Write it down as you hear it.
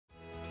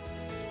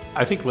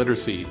I think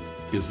literacy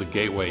is the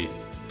gateway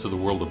to the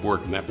world of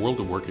work, and that world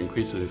of work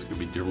increasingly is going to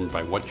be driven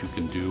by what you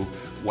can do,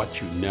 what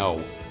you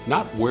know,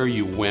 not where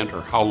you went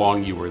or how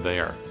long you were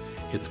there.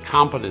 It's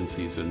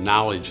competencies and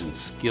knowledge and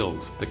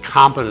skills. The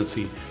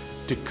competency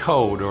to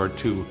code or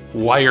to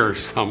wire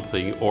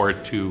something or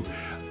to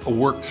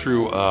work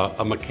through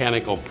a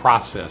mechanical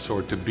process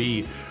or to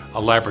be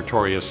a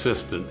laboratory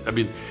assistant. I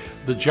mean,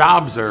 the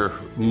jobs are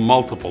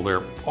multiple.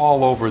 They're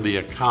all over the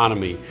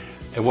economy.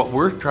 And what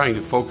we're trying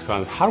to focus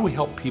on is how do we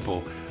help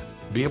people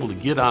be able to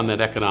get on that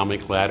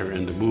economic ladder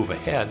and to move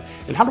ahead,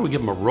 and how do we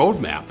give them a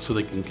roadmap so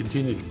they can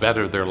continue to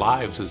better their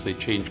lives as they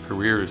change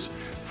careers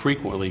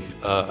frequently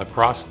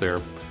across their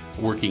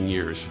working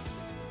years.